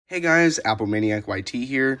Hey guys, Apple Maniac YT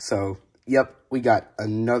here. So, yep, we got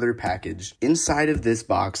another package. Inside of this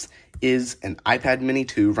box is an iPad mini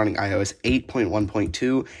 2 running iOS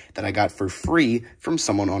 8.1.2 that I got for free from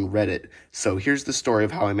someone on Reddit. So here's the story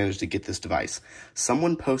of how I managed to get this device.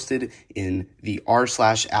 Someone posted in the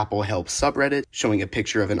r/Apple help subreddit showing a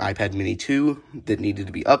picture of an iPad mini 2 that needed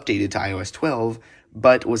to be updated to iOS 12,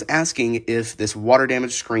 but was asking if this water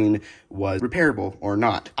damaged screen was repairable or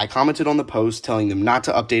not. I commented on the post telling them not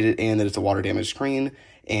to update it and that it's a water damaged screen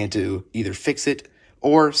and to either fix it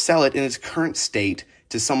or sell it in its current state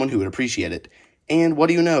to someone who would appreciate it. And what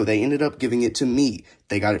do you know? They ended up giving it to me.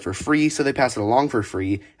 They got it for free, so they passed it along for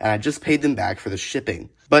free, and I just paid them back for the shipping.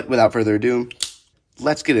 But without further ado,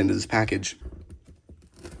 let's get into this package.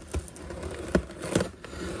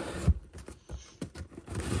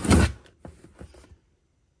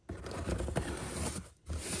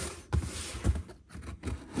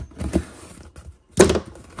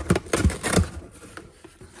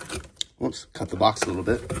 Let's cut the box a little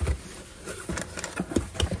bit.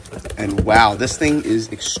 And wow, this thing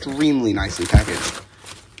is extremely nicely packaged.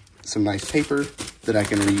 Some nice paper that I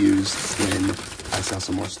can reuse when I sell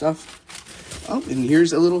some more stuff. Oh, and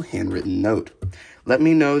here's a little handwritten note. Let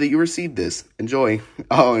me know that you received this. Enjoy.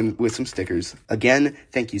 Oh, and with some stickers. Again,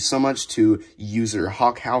 thank you so much to user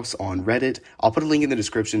Hawkhouse on Reddit. I'll put a link in the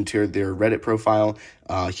description to their Reddit profile.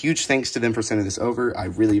 Huge thanks to them for sending this over. I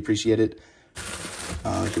really appreciate it.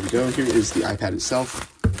 Here we go. Here is the iPad itself.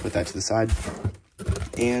 Put that to the side.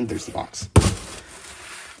 And there's the box.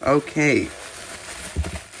 Okay.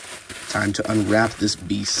 Time to unwrap this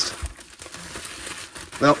beast.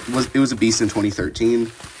 Well, it was a beast in 2013.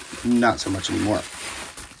 Not so much anymore.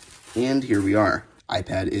 And here we are.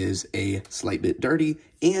 iPad is a slight bit dirty,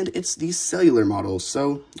 and it's the cellular model,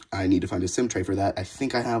 so I need to find a SIM tray for that. I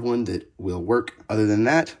think I have one that will work. Other than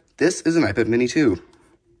that, this is an iPad mini 2.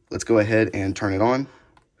 Let's go ahead and turn it on.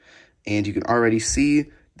 And you can already see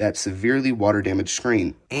that severely water damaged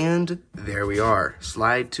screen. And there we are.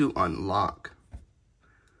 Slide to unlock.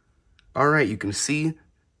 All right, you can see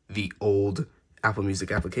the old Apple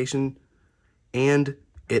Music application, and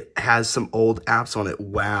it has some old apps on it.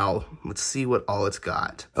 Wow. Let's see what all it's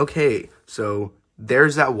got. Okay, so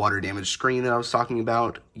there's that water damaged screen that I was talking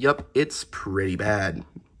about. Yep, it's pretty bad.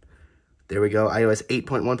 There we go, iOS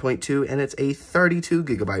 8.1.2, and it's a 32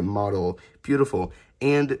 gigabyte model. Beautiful.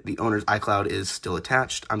 And the owner's iCloud is still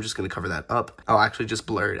attached. I'm just going to cover that up. I'll actually just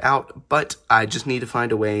blur it out, but I just need to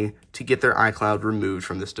find a way to get their iCloud removed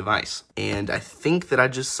from this device. And I think that I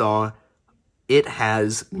just saw it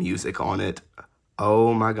has music on it.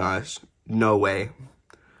 Oh my gosh, no way.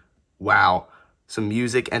 Wow, some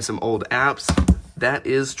music and some old apps. That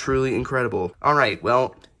is truly incredible. All right,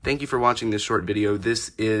 well, thank you for watching this short video.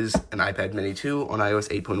 This is an iPad mini 2 on iOS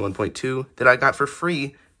 8.1.2 that I got for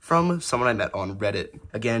free from someone I met on Reddit.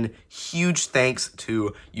 Again, huge thanks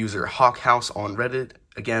to user Hawkhouse on Reddit.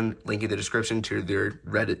 Again, link in the description to their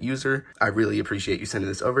Reddit user. I really appreciate you sending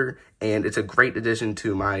this over, and it's a great addition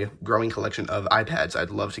to my growing collection of iPads. I'd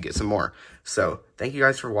love to get some more. So, thank you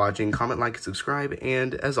guys for watching. Comment, like, and subscribe,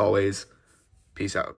 and as always, peace out.